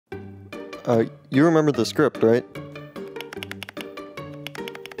You remember the script, right?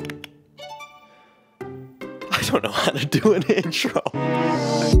 I don't know how to do an intro.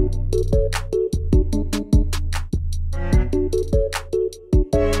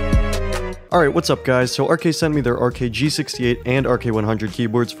 Alright, what's up guys? So RK sent me their RK G68 and RK100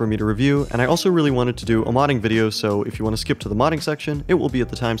 keyboards for me to review, and I also really wanted to do a modding video, so if you want to skip to the modding section, it will be at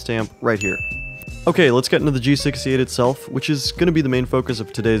the timestamp right here. Okay, let's get into the G68 itself, which is going to be the main focus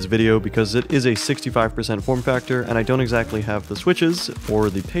of today's video because it is a 65% form factor, and I don't exactly have the switches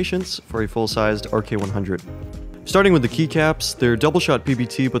or the patience for a full-sized RK100. Starting with the keycaps, they're double-shot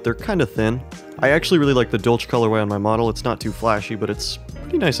PBT, but they're kind of thin. I actually really like the Dolce colorway on my model. It's not too flashy, but it's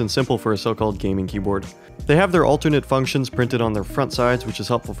pretty nice and simple for a so-called gaming keyboard. They have their alternate functions printed on their front sides, which is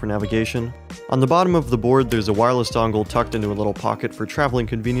helpful for navigation. On the bottom of the board, there's a wireless dongle tucked into a little pocket for traveling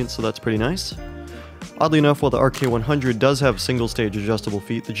convenience, so that's pretty nice. Oddly enough, while the RK100 does have single-stage adjustable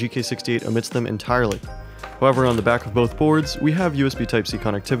feet, the GK68 omits them entirely. However, on the back of both boards, we have USB Type-C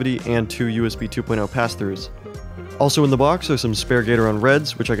connectivity and two USB 2.0 pass-throughs. Also in the box are some spare Gatoron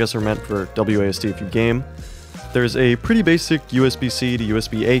Reds, which I guess are meant for WASD if you game. There's a pretty basic USB-C to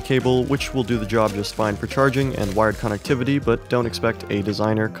USB-A cable, which will do the job just fine for charging and wired connectivity, but don't expect a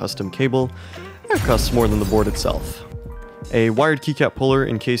designer custom cable. It costs more than the board itself. A wired keycap puller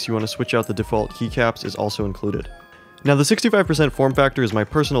in case you want to switch out the default keycaps is also included. Now the 65% form factor is my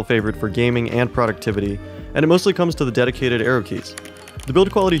personal favorite for gaming and productivity, and it mostly comes to the dedicated arrow keys. The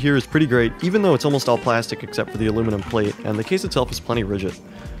build quality here is pretty great, even though it's almost all plastic except for the aluminum plate, and the case itself is plenty rigid.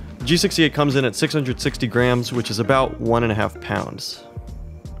 The G68 comes in at 660 grams, which is about 1.5 pounds.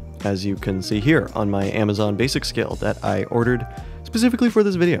 As you can see here on my Amazon basic scale that I ordered specifically for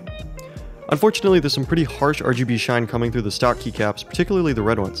this video. Unfortunately, there's some pretty harsh RGB shine coming through the stock keycaps, particularly the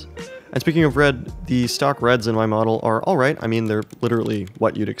red ones. And speaking of red, the stock reds in my model are alright. I mean, they're literally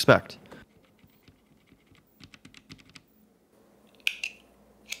what you'd expect.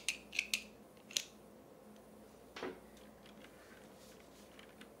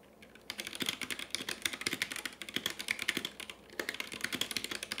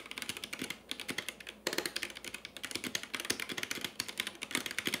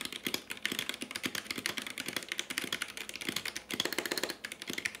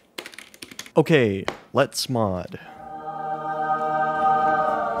 Okay, let's mod.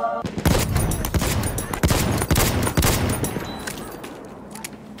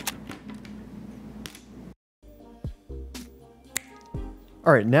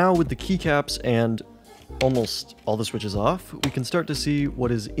 Alright, now with the keycaps and almost all the switches off, we can start to see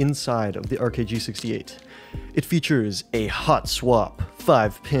what is inside of the RK G68. It features a hot swap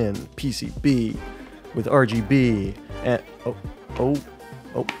 5-pin PCB with RGB and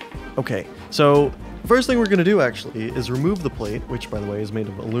okay, so first thing we're going to do actually is remove the plate, which by the way is made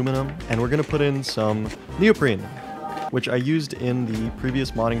of aluminum, and we're going to put in some neoprene, which I used in the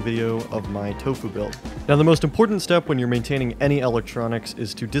previous modding video of my tofu build. Now the most important step when you're maintaining any electronics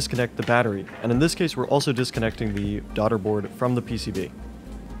is to disconnect the battery, and in this case we're also disconnecting the daughter board from the PCB.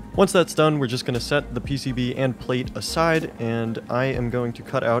 Once that's done, we're just going to set the PCB and plate aside, and I am going to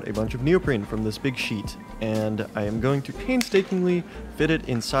cut out a bunch of neoprene from this big sheet, and I am going to painstakingly fit it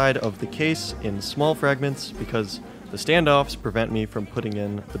inside of the case in small fragments because the standoffs prevent me from putting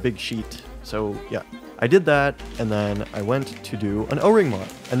in the big sheet. So yeah, I did that, and then I went to do an O-ring mod.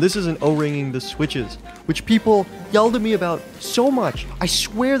 And this is an O-ringing the switches, which people yelled at me about so much. I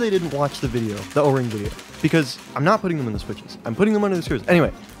swear they didn't watch the video, the O-ring video, because I'm not putting them in the switches. I'm putting them under the screws.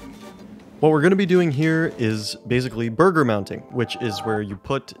 Anyway, what we're going to be doing here is basically burger mounting, which is where you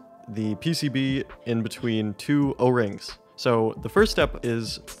put the PCB in between two O-rings. So the first step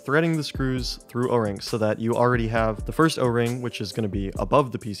is threading the screws through O-rings so that you already have the first O-ring, which is going to be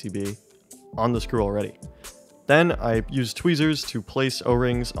above the PCB, on the screw already. Then I use tweezers to place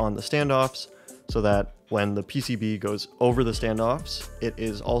O-rings on the standoffs so that when the PCB goes over the standoffs, it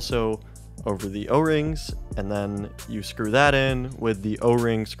is also over the O-rings, and then you screw that in with the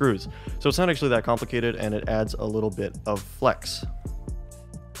O-ring screws. So it's not actually that complicated, and it adds a little bit of flex.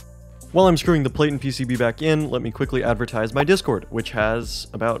 While I'm screwing the plate and PCB back in, let me quickly advertise my Discord, which has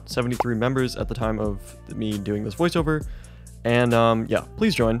about 73 members at the time of me doing this voiceover. And yeah,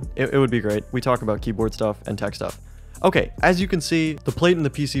 please join. It would be great. We talk about keyboard stuff and tech stuff. Okay, as you can see, the plate and the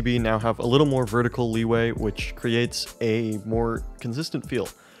PCB now have a little more vertical leeway, which creates a more consistent feel.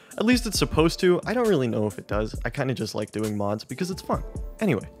 At least it's supposed to. I don't really know if it does. I kind of just like doing mods because it's fun.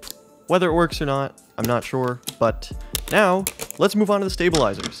 Anyway, whether it works or not, I'm not sure. But now, let's move on to the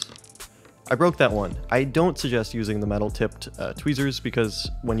stabilizers. I broke that one. I don't suggest using the metal-tipped tweezers because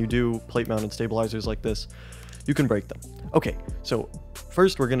when you do plate-mounted stabilizers like this, you can break them. Okay, so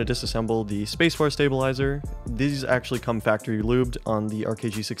first we're going to disassemble the spacebar stabilizer. These actually come factory lubed on the RK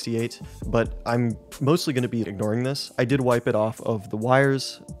G68, but I'm mostly going to be ignoring this. I did wipe it off of the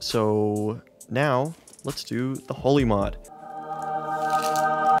wires, so now let's do the Holee Mod.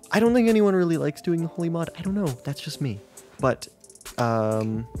 I don't think anyone really likes doing the Holee Mod. I don't know, that's just me. But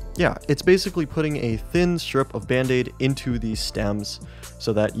yeah, it's basically putting a thin strip of Band-Aid into these stems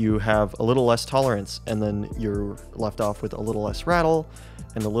so that you have a little less tolerance, and then you're left off with a little less rattle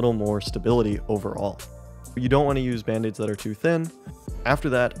and a little more stability overall. You don't want to use Band-Aids that are too thin. After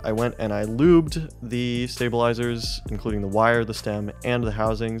that, I went and I lubed the stabilizers, including the wire, the stem, and the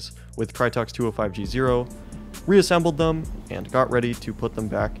housings with Krytox 205G0, reassembled them, and got ready to put them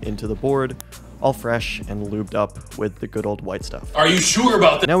back into the board, all fresh and lubed up with the good old white stuff. Are you sure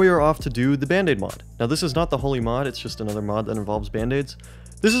about that? Now we are off to do the Bandaid mod. Now this is not the Holee Mod, it's just another mod that involves Band-Aids.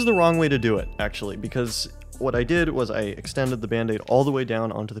 This is the wrong way to do it, actually, because what I did was I extended the Band-Aid all the way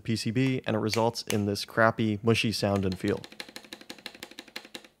down onto the PCB, and it results in this crappy, mushy sound and feel.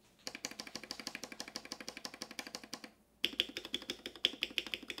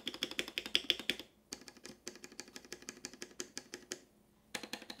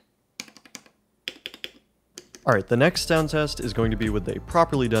 Alright, the next sound test is going to be with a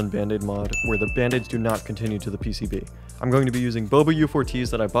properly done Bandaid mod, where the Band-Aids do not continue to the PCB. I'm going to be using Boba U4Ts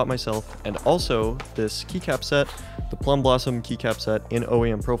that I bought myself, and also this keycap set, the Plum Blossom keycap set in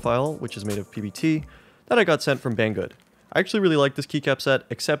OEM profile, which is made of PBT, that I got sent from Banggood. I actually really like this keycap set,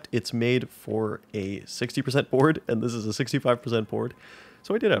 except it's made for a 60% board, and this is a 65% board.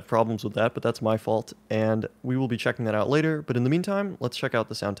 So I did have problems with that, but that's my fault, and we will be checking that out later. But in the meantime, let's check out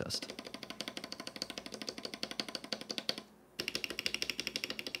the sound test.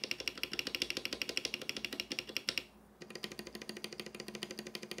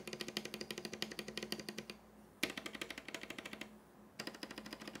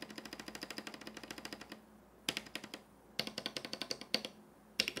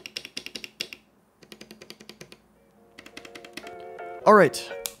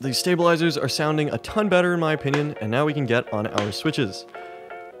 Alright, the stabilizers are sounding a ton better in my opinion, and now we can get on our switches.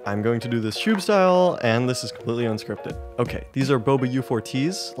 I'm going to do this tube style, and this is completely unscripted. Okay, these are Boba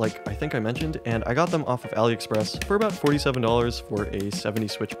U4Ts, like I think I mentioned, and I got them off of AliExpress for about $47 for a 70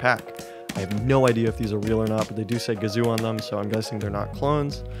 switch pack. I have no idea if these are real or not, but they do say Gazoo on them, so I'm guessing they're not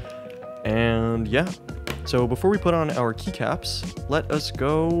clones. And yeah, so before we put on our keycaps, let us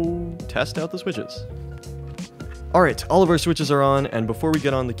go test out the switches. Alright, all of our switches are on, and before we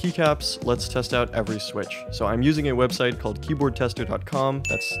get on the keycaps, let's test out every switch. So I'm using a website called keyboardtester.com.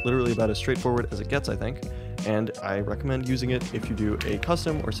 That's literally about as straightforward as it gets, I think, and I recommend using it if you do a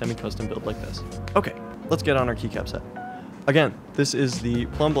custom or semi-custom build like this. Okay, let's get on our keycap set. Again, this is the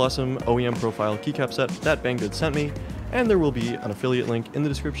Plum Blossom OEM profile keycap set that Banggood sent me, and there will be an affiliate link in the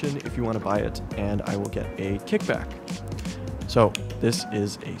description if you want to buy it, and I will get a kickback. So this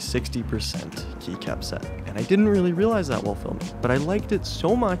is a 60% keycap set, and I didn't really realize that while filming, but I liked it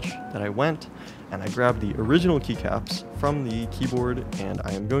so much that I went and I grabbed the original keycaps from the keyboard, and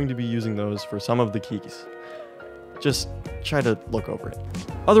I am going to be using those for some of the keys. Just try to look over it.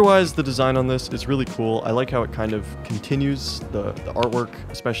 Otherwise, the design on this is really cool. I like how it kind of continues the artwork,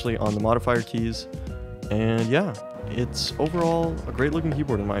 especially on the modifier keys, and yeah. It's overall a great looking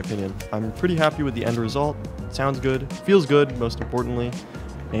keyboard in my opinion. I'm pretty happy with the end result. It sounds good, feels good most importantly,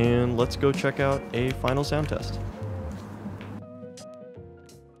 and let's go check out a final sound test.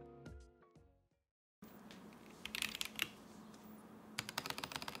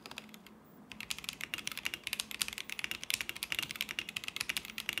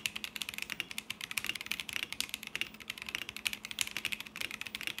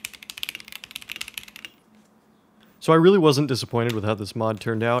 So I really wasn't disappointed with how this mod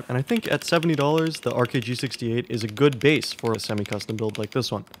turned out, and I think at $70, the RK G68 is a good base for a semi-custom build like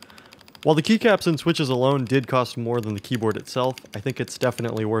this one. While the keycaps and switches alone did cost more than the keyboard itself, I think it's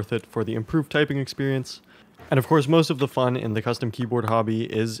definitely worth it for the improved typing experience. And of course, most of the fun in the custom keyboard hobby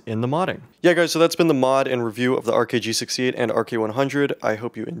is in the modding. Yeah guys, so that's been the mod and review of the RK G68 and RK100. I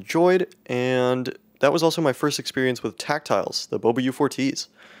hope you enjoyed, and that was also my first experience with Tactiles, the Boba U4Ts.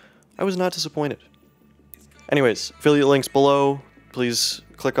 I was not disappointed. Anyways, affiliate links below, please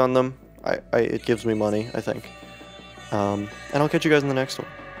click on them. It gives me money, I think. And I'll catch you guys in the next one.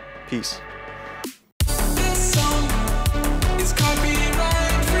 Peace.